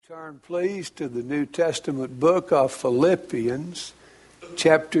Turn, please, to the New Testament book of Philippians,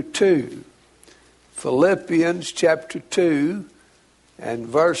 chapter 2. Philippians, chapter 2, and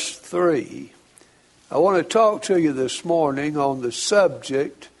verse 3. I want to talk to you this morning on the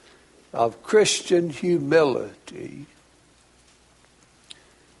subject of Christian humility.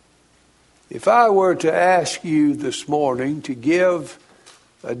 If I were to ask you this morning to give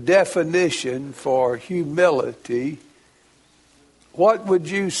a definition for humility, what would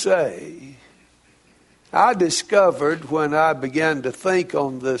you say? I discovered when I began to think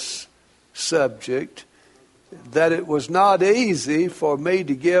on this subject that it was not easy for me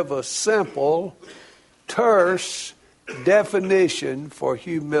to give a simple, terse definition for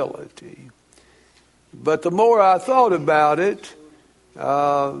humility. But the more I thought about it,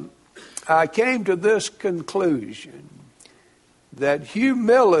 I came to this conclusion, that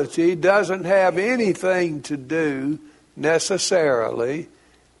humility doesn't have anything to do necessarily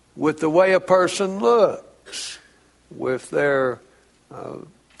with the way a person looks, with their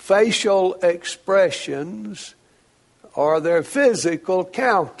facial expressions or their physical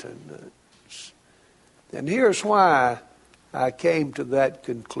countenance. And here's why I came to that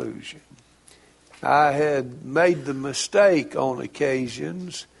conclusion. I had made the mistake on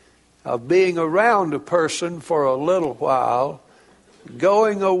occasions of being around a person for a little while,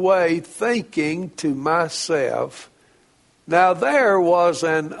 going away thinking to myself, now there was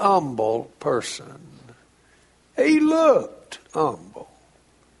an humble person. He looked humble.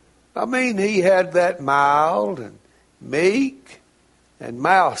 I mean, he had that mild and meek and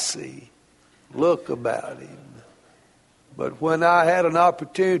mousy look about him. But when I had an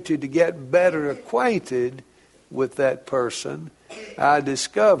opportunity to get better acquainted with that person, I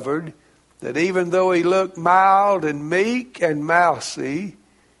discovered that even though he looked mild and meek and mousy,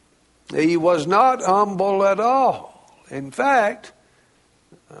 he was not humble at all. In fact,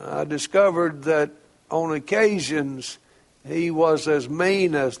 I discovered that on occasions he was as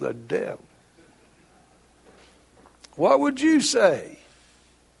mean as the devil. What would you say?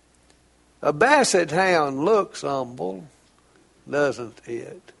 A basset hound looks humble, doesn't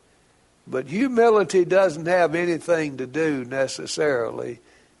it? But humility doesn't have anything to do necessarily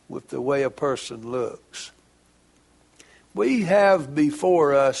with the way a person looks. We have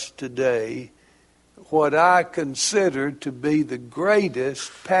before us today what I consider to be the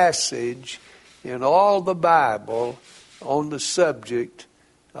greatest passage in all the Bible on the subject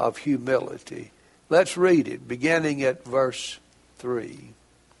of humility. Let's read it, beginning at verse 3.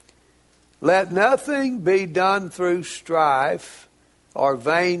 Let nothing be done through strife or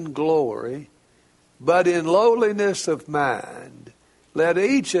vain glory, but in lowliness of mind, let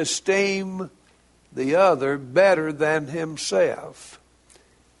each esteem the other better than himself.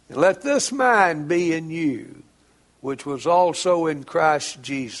 And let this mind be in you, which was also in Christ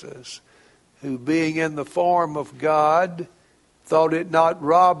Jesus, who being in the form of God, thought it not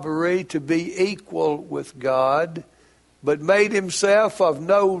robbery to be equal with God, but made himself of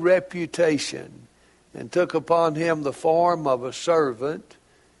no reputation, and took upon him the form of a servant,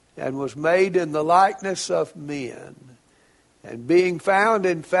 and was made in the likeness of men. And being found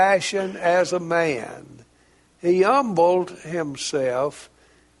in fashion as a man, he humbled himself,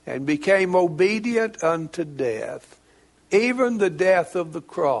 and became obedient unto death, even the death of the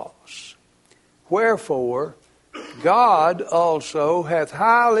cross. Wherefore God also hath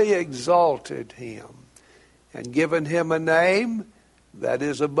highly exalted him, and given him a name that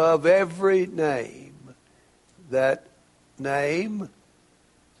is above every name. That name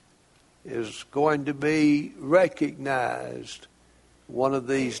is going to be recognized one of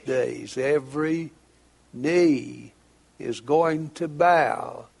these days. Every knee is going to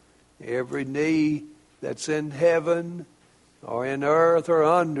bow. Every knee that's in heaven or in earth or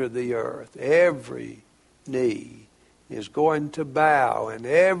under the earth, every knee is going to bow, and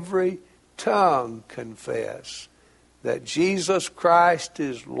every tongue confess that Jesus Christ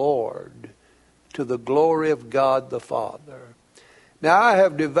is Lord, to the glory of God the Father. Now I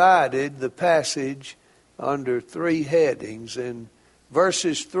have divided the passage under three headings. In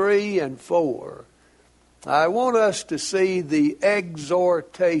verses 3 and 4, I want us to see the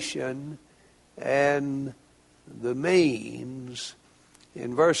exhortation and the means.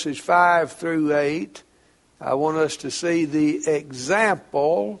 In verses 5 through 8, I want us to see the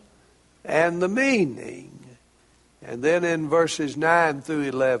example and the meaning. And then in verses 9 through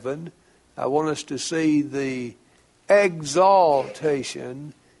 11, I want us to see the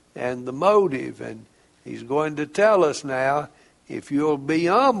exaltation and the motive. And he's going to tell us now, if you'll be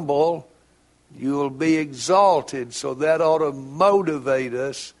humble, you will be exalted. So that ought to motivate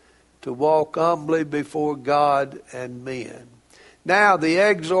us to walk humbly before God and men. Now the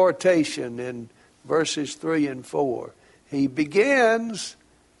exhortation in verses 3 and 4. He begins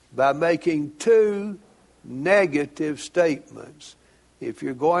by making two negative statements. If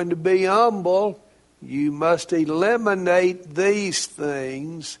you're going to be humble, you must eliminate these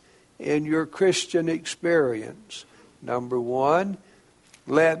things in your Christian experience. Number one,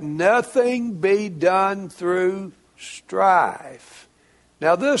 let nothing be done through strife.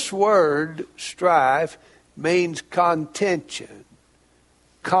 Now this word, strife, means contention,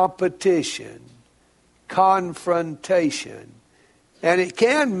 competition, confrontation, and it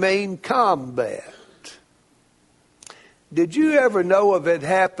can mean combat. Did you ever know of it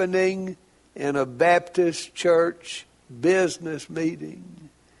happening in a Baptist church business meeting?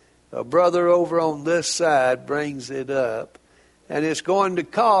 A brother over on this side brings it up, and it's going to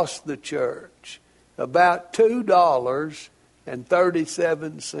cost the church about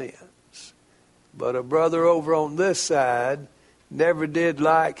 $2.37. But a brother over on this side never did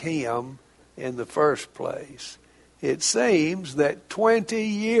like him in the first place. It seems that 20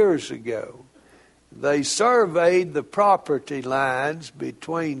 years ago, they surveyed the property lines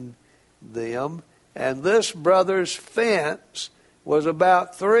between them, and this brother's fence was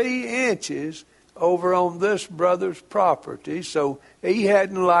about 3 inches over on this brother's property, so he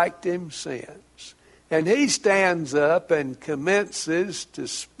hadn't liked him since. And he stands up and commences to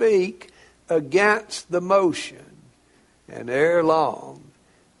speak against the motion. And ere long,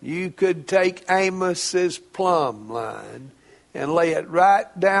 you could take Amos's plumb line and lay it right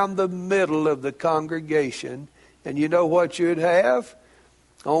down the middle of the congregation, and you know what you'd have?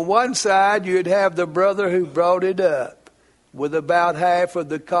 On one side, you'd have the brother who brought it up, with about half of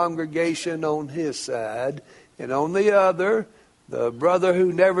the congregation on his side, and on the other, the brother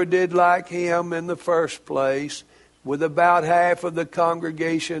who never did like him in the first place, with about half of the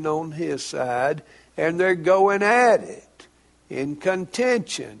congregation on his side, and they're going at it in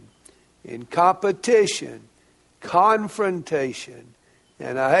contention, in competition, confrontation.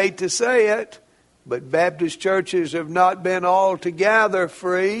 And I hate to say it, but Baptist churches have not been altogether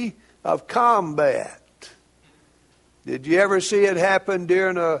free of combat. Did you ever see it happen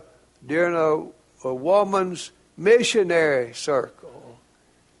during a woman's missionary circle?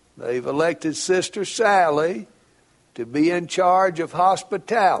 They've elected Sister Sally to be in charge of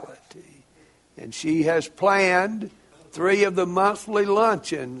hospitality, and she has planned 3 of the monthly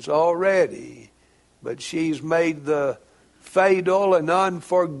luncheons already, but she's made the fatal and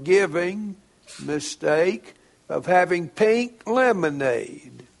unforgiving mistake of having pink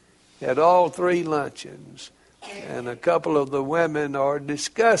lemonade at all 3 luncheons. And a couple of the women are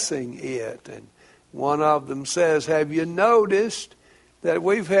discussing it, and one of them says, "Have you noticed that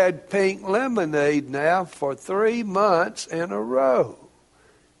we've had pink lemonade now for 3 months in a row?"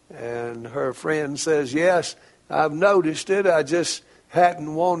 And her friend says, "Yes, I've noticed it. I just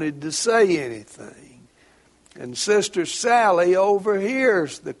hadn't wanted to say anything." And Sister Sally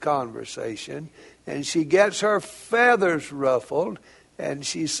overhears the conversation, and she gets her feathers ruffled, and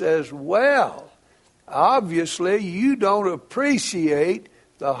she says, "Well, obviously you don't appreciate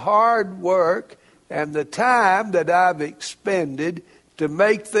the hard work and the time that I've expended to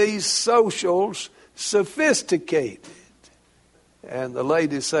make these socials sophisticated." And the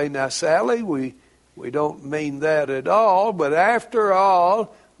ladies say, "Now, Sally, we don't mean that at all, but after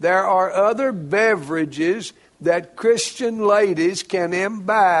all, there are other beverages that Christian ladies can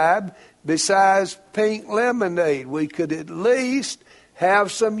imbibe besides pink lemonade. We could at least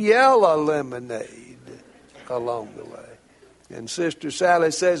have some yellow lemonade along the way." And Sister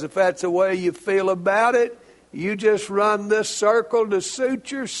Sally says, "If that's the way you feel about it, you just run this circle to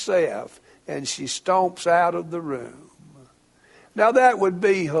suit yourself." And she stomps out of the room. Now that would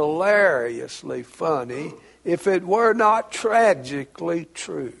be hilariously funny if it were not tragically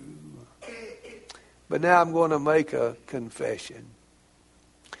true. But now I'm going to make a confession.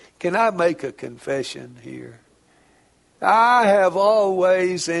 Can I make a confession here? I have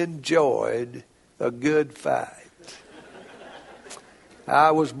always enjoyed a good fight.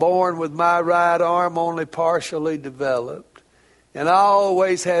 I was born with my right arm only partially developed, and I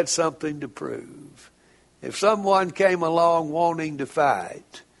always had something to prove. If someone came along wanting to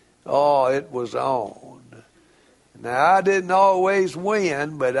fight, it was on. Now, I didn't always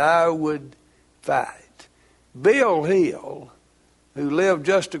win, but I would fight. Bill Hill, who lived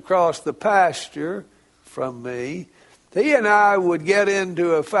just across the pasture from me, he and I would get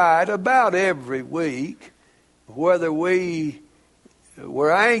into a fight about every week, whether we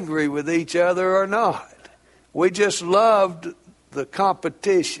were angry with each other or not. We just loved the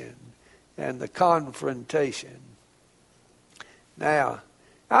competition and the confrontation. Now,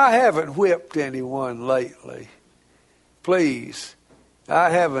 I haven't whipped anyone lately, please, I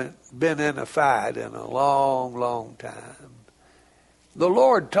haven't been in a fight in a long, long time. The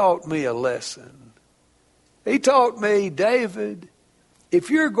Lord taught me a lesson. He taught me, David, if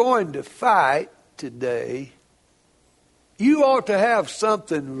you're going to fight today, you ought to have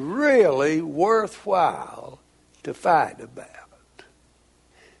something really worthwhile to fight about.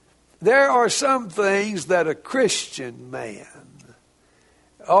 There are some things that a Christian man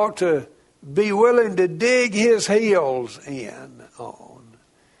ought to be willing to dig his heels in on,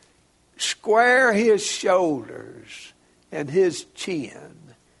 square his shoulders and his chin,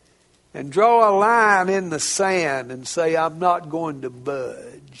 and draw a line in the sand and say, I'm not going to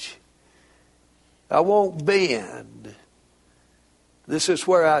budge. I won't bend. This is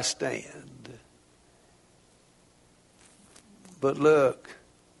where I stand. But look,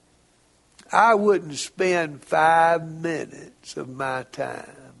 I wouldn't spend 5 minutes of my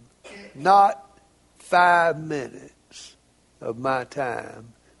time, not 5 minutes of my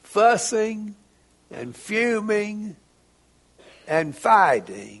time, fussing and fuming and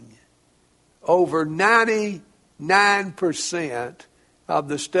fighting over 99% of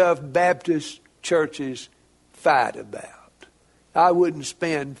the stuff Baptist churches fight about. I wouldn't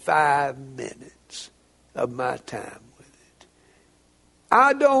spend 5 minutes of my time with it.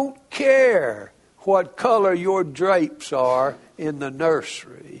 I don't care what color your drapes are in the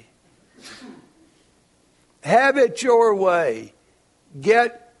nursery. Have it your way.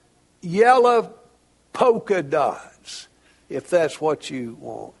 Get yellow polka dots if that's what you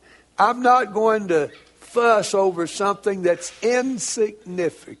want. I'm not going to fuss over something that's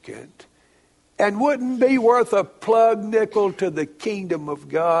insignificant and wouldn't be worth a plug nickel to the kingdom of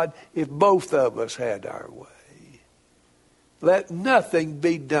God if both of us had our way. Let nothing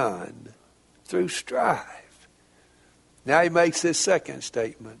be done through strife. Now he makes his second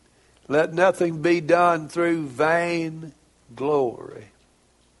statement. Let nothing be done through vain glory.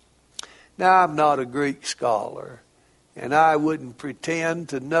 Now I'm not a Greek scholar, and I wouldn't pretend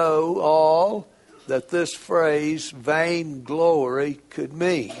to know all that this phrase, vain glory, could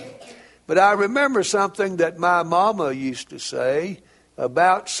mean. But I remember something that my mama used to say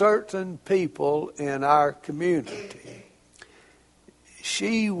about certain people in our community.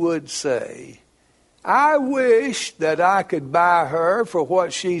 She would say, I wish that I could buy her for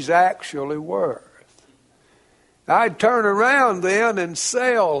what she's actually worth. I'd turn around then and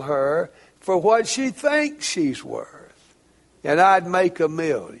sell her for what she thinks she's worth, and I'd make $1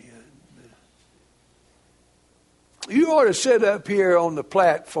 million. You ought to sit up here on the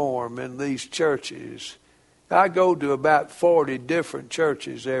platform in these churches. I go to about 40 different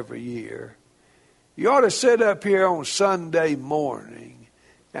churches every year. You ought to sit up here on Sunday morning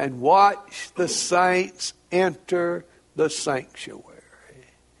and watch the saints enter the sanctuary.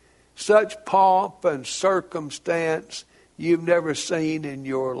 Such pomp and circumstance you've never seen in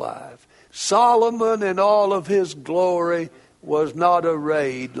your life. Solomon in all of his glory was not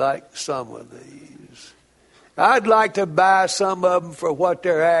arrayed like some of these. I'd like to buy some of them for what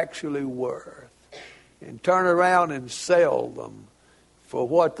they're actually worth and turn around and sell them for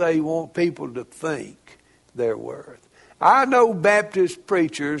what they want people to think they're worth. I know Baptist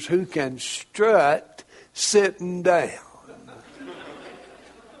preachers who can strut sitting down.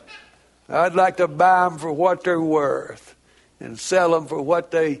 I'd like to buy them for what they're worth and sell them for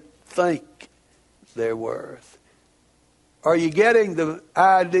what they think they're worth. Are you getting the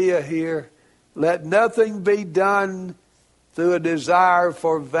idea here? Let nothing be done through a desire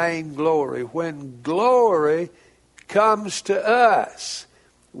for vain glory. When glory comes to us,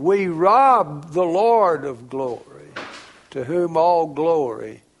 we rob the Lord of glory, to whom all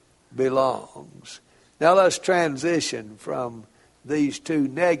glory belongs. Now let's transition from these two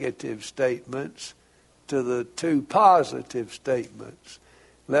negative statements to the two positive statements.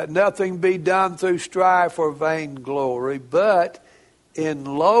 Let nothing be done through strife or vain glory, but in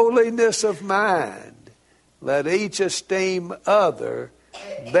lowliness of mind, let each esteem other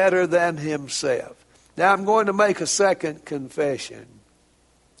better than himself. Now I'm going to make a second confession.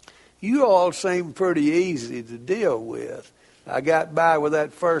 You all seem pretty easy to deal with. I got by with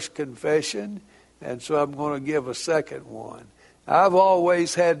that first confession, and so I'm going to give a second one. I've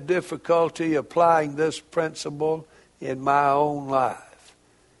always had difficulty applying this principle in my own life.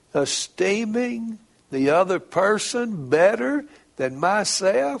 Esteeming the other person better than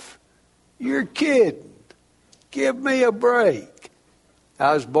myself? You're kidding. Give me a break.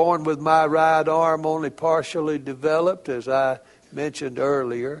 I was born with my right arm only partially developed, as I mentioned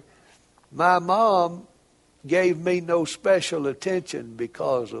earlier. My mom gave me no special attention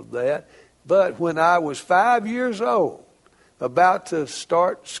because of that. But when I was 5 years old, about to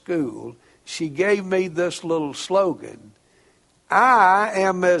start school, she gave me this little slogan I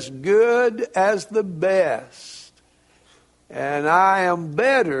am as good as the best, and I am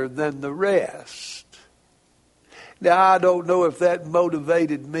better than the rest. Now, I don't know if that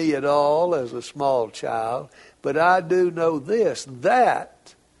motivated me at all as a small child, but I do know this,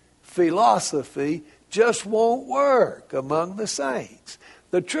 that philosophy just won't work among the saints.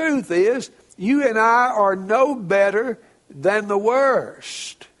 The truth is, you and I are no better than the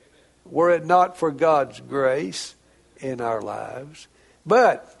worst, were it not for God's grace in our lives.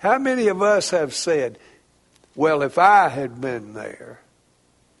 But how many of us have said, well, if I had been there,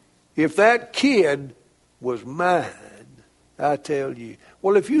 if that kid was mine, I tell you.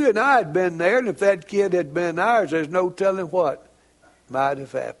 Well, if you and I had been there, and if that kid had been ours, there's no telling what might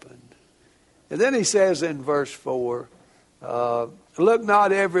have happened. And then he says in verse 4, look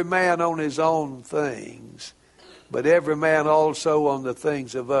not every man on his own things, but every man also on the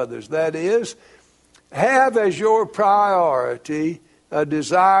things of others. That is, have as your priority a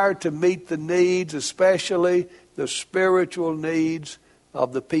desire to meet the needs, especially the spiritual needs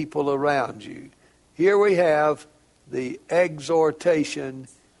of the people around you. Here we have the exhortation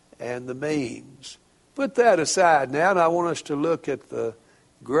and the means. Put that aside now, and I want us to look at the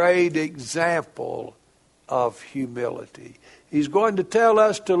great example of humility. He's going to tell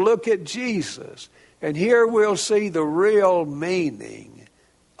us to look at Jesus, and here we'll see the real meaning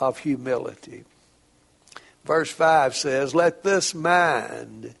of humility. Verse 5 says, let this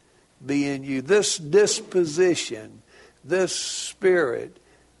mind be in you, this disposition, this spirit,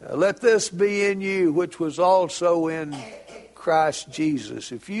 let this be in you, which was also in Christ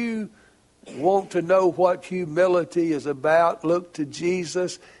Jesus. If you want to know what humility is about, look to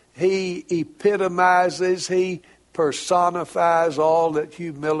Jesus. He epitomizes, he personifies all that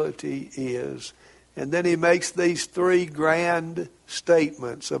humility is. And then he makes these three grand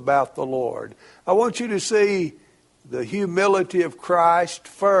statements about the Lord. I want you to see the humility of Christ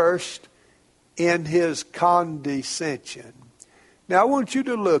first in his condescension. Now I want you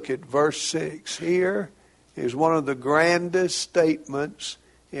to look at verse 6. Here is one of the grandest statements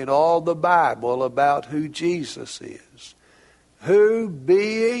in all the Bible about who Jesus is. Who,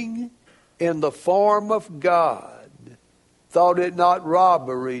 being in the form of God, thought it not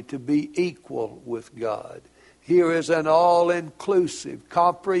robbery to be equal with God. Here is an all-inclusive,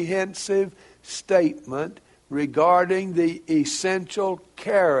 comprehensive statement regarding the essential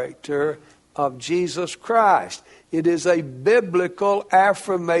character of Jesus Christ. It is a biblical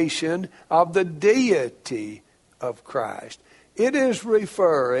affirmation of the deity of Christ. It is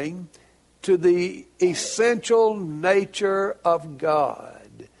referring to the essential nature of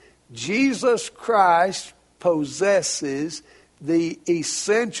God. Jesus Christ possesses the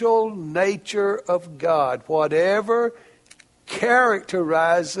essential nature of God. Whatever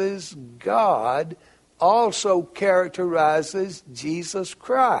characterizes God also characterizes Jesus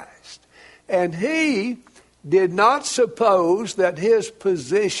Christ. And he did not suppose that his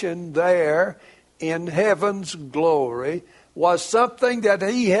position there in heaven's glory was something that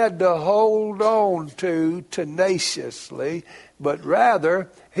he had to hold on to tenaciously, but rather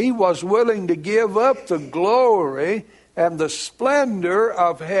he was willing to give up the glory and the splendor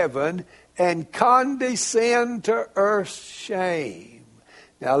of heaven and condescend to earth's shame.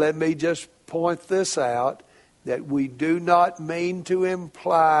 Now let me just point this out, that we do not mean to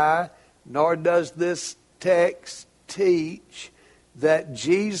imply, nor does this text teach, that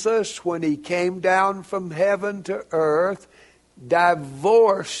Jesus, when he came down from heaven to earth,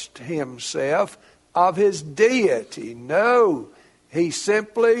 divorced himself of his deity. No, he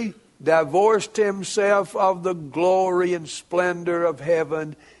simply divorced himself of the glory and splendor of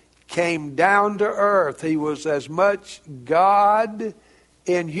heaven, came down to earth. He was as much God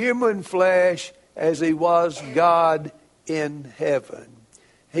in human flesh as he was God in heaven.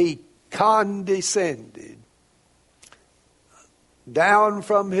 He condescended down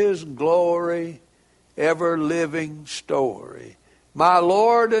from his glory, ever-living story. My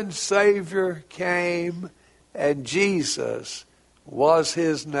Lord and Savior came, and Jesus was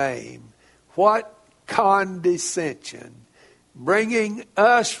his name. What condescension, bringing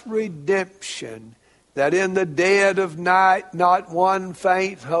us redemption, that in the dead of night not one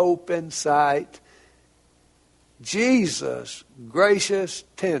faint hope in sight. Jesus, gracious,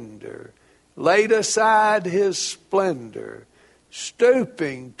 tender, laid aside his splendor,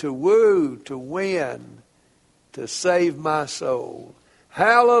 stooping to woo, to win, to save my soul.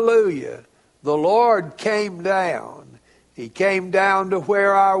 Hallelujah! The Lord came down. He came down to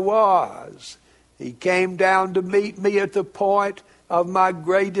where I was. He came down to meet me at the point of my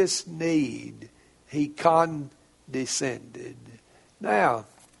greatest need. He condescended. Now,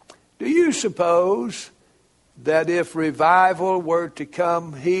 do you suppose that if revival were to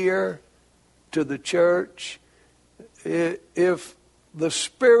come here to the church, if the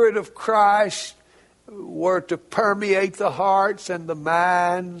Spirit of Christ were to permeate the hearts and the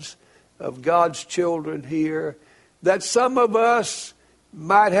minds of God's children here, that some of us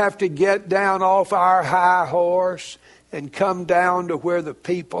might have to get down off our high horse and come down to where the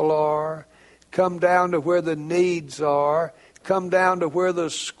people are, come down to where the needs are, come down to where the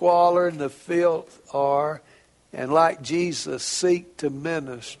squalor and the filth are, and like Jesus, seek to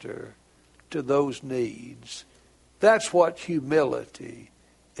minister to those needs. That's what humility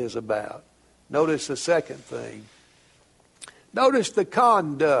is about. Notice the second thing. Notice the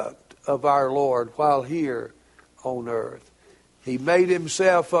conduct of our Lord while here on earth. He made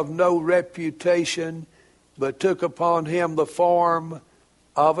himself of no reputation, but took upon him the form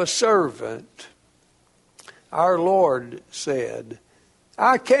of a servant. Our Lord said,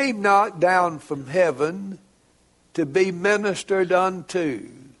 I came not down from heaven to be ministered unto.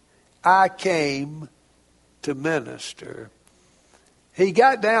 I came to minister. He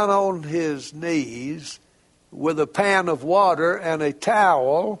got down on his knees with a pan of water and a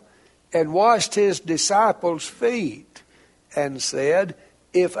towel and washed his disciples' feet and said,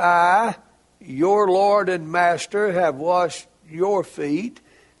 if I, your Lord and Master, have washed your feet,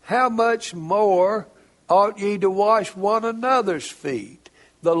 how much more ought ye to wash one another's feet?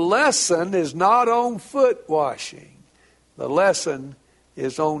 The lesson is not on foot washing. The lesson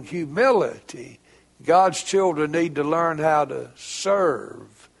is on humility. God's children need to learn how to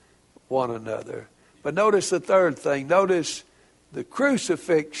serve one another. But notice the third thing. Notice the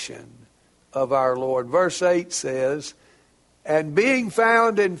crucifixion of our Lord. Verse 8 says, and being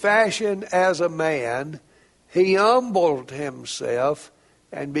found in fashion as a man, he humbled himself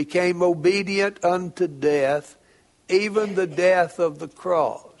and became obedient unto death, even the death of the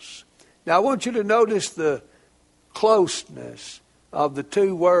cross. Now I want you to notice the closeness of the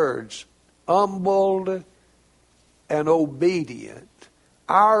two words, humbled and obedient.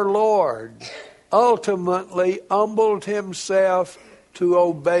 Our Lord ultimately humbled himself to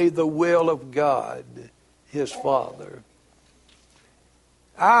obey the will of God, his Father.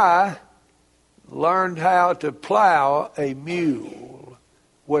 I learned how to plow a mule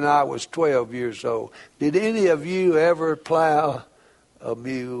when I was 12 years old. Did any of you ever plow a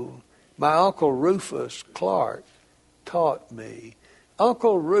mule? My Uncle Rufus Clark taught me.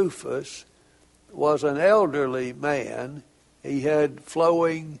 Uncle Rufus was an elderly man. He had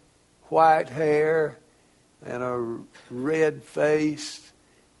flowing white hair and a red face.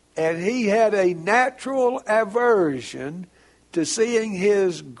 And he had a natural aversion to seeing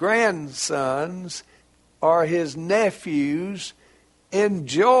his grandsons or his nephews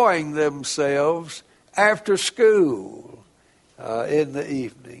enjoying themselves after school in the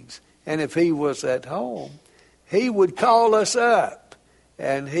evenings. And if he was at home, he would call us up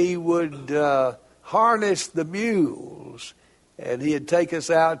and he would harness the mules, and he'd take us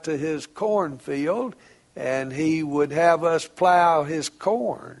out to his cornfield and he would have us plow his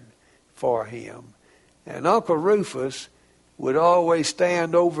corn for him. And Uncle Rufus would always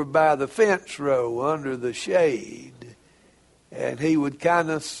stand over by the fence row under the shade, and he would kind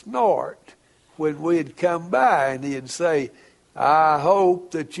of snort when we'd come by, and he'd say, I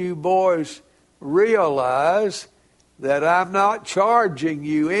hope that you boys realize that I'm not charging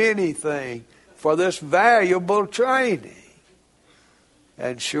you anything for this valuable training.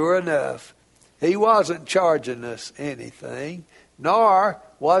 And sure enough, he wasn't charging us anything, nor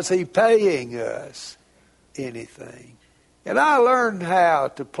was he paying us anything. And I learned how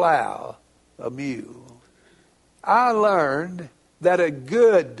to plow a mule. I learned that a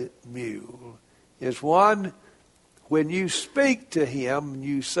good mule is one, when you speak to him,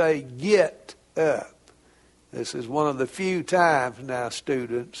 you say, get up. This is one of the few times now,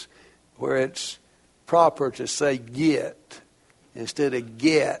 students, where it's proper to say get instead of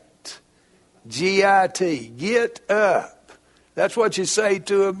get. G-I-T, get up. That's what you say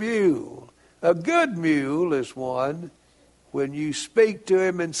to a mule. A good mule is one, when you speak to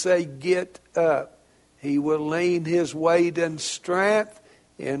him and say, get up, he will lean his weight and strength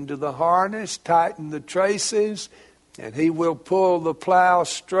into the harness, tighten the traces, and he will pull the plow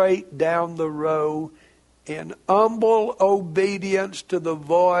straight down the row in humble obedience to the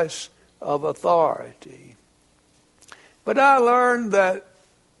voice of authority. But I learned that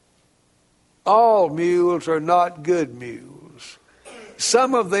all mules are not good mules.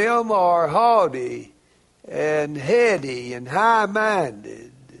 Some of them are haughty and heady and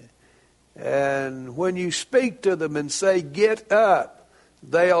high-minded. And when you speak to them and say, get up,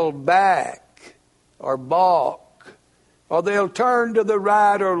 they'll back or balk, or they'll turn to the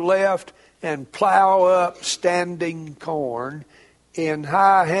right or left and plow up standing corn in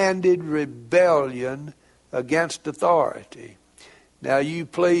high-handed rebellion against authority. Now you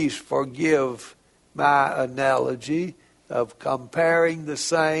please forgive my analogy of comparing the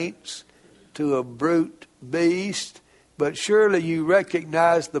saints to a brute beast, but surely you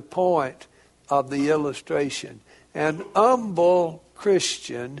recognize the point of the illustration. An humble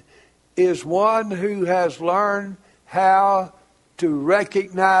Christian is one who has learned how to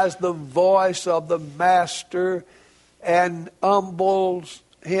recognize the voice of the Master and humbles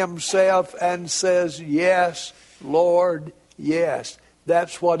himself and says, "Yes, Lord, yes."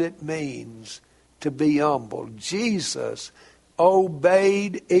 That's what it means to be humble. Jesus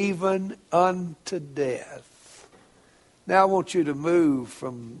obeyed even unto death. Now I want you to move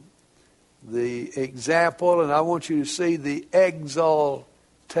from the example, and I want you to see the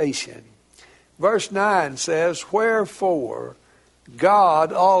exaltation. Verse 9 says, "Wherefore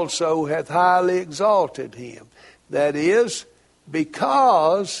God also hath highly exalted him." That is,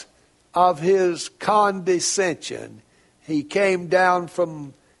 because of his condescension. He came down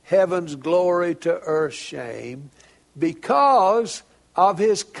from heaven's glory to earth's shame. Because of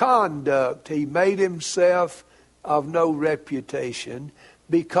his conduct, he made himself of no reputation.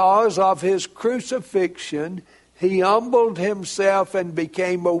 Because of his crucifixion, he humbled himself and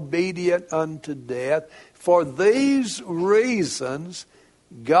became obedient unto death. For these reasons,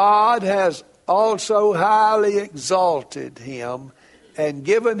 God has also highly exalted him and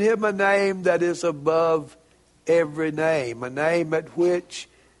given him a name that is above every name, a name at which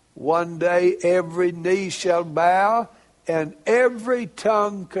one day every knee shall bow and every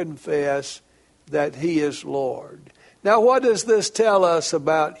tongue confess that he is Lord. Now, what does this tell us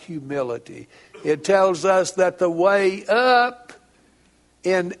about humility? It tells us that the way up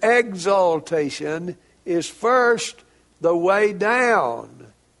in exaltation is first the way down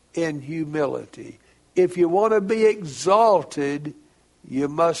in humility. If you want to be exalted, you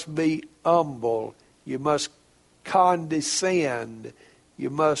must be humble. You must condescend. You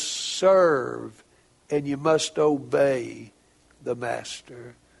must serve. And you must obey the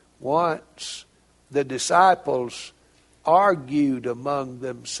Master. Once the disciples argued among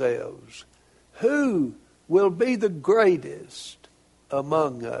themselves, "Who will be the greatest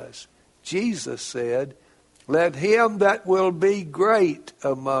among us?" Jesus said, "Let him that will be great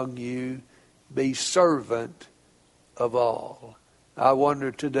among you be servant of all." I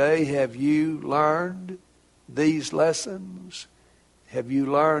wonder today, have you learned these lessons? Have you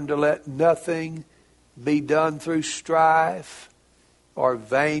learned to let nothing be done through strife or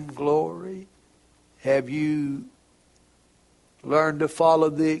vainglory? Have you learned to follow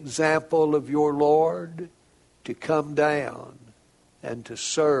the example of your Lord, to come down and to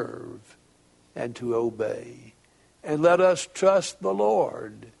serve and to obey? And let us trust the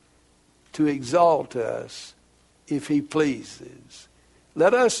Lord to exalt us if he pleases.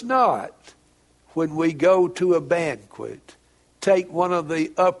 Let us not, when we go to a banquet, take one of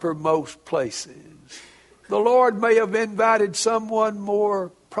the uppermost places. The Lord may have invited someone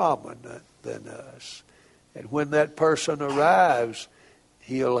more prominent than us. And when that person arrives,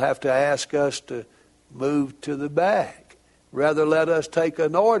 he'll have to ask us to move to the back. Rather, let us take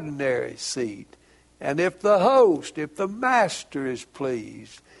an ordinary seat. And if the host, if the Master is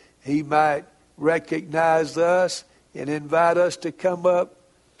pleased, he might recognize us and invite us to come up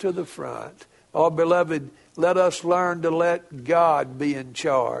to the front. Oh, beloved, let us learn to let God be in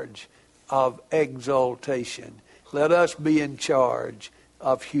charge of exaltation. Let us be in charge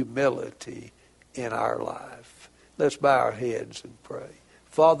of humility in our life. Let's bow our heads and pray.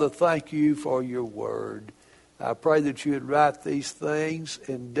 Father, thank you for your word. I pray that you would write these things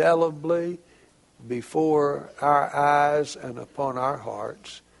indelibly before our eyes and upon our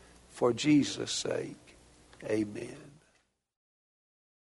hearts. For Jesus' sake, amen.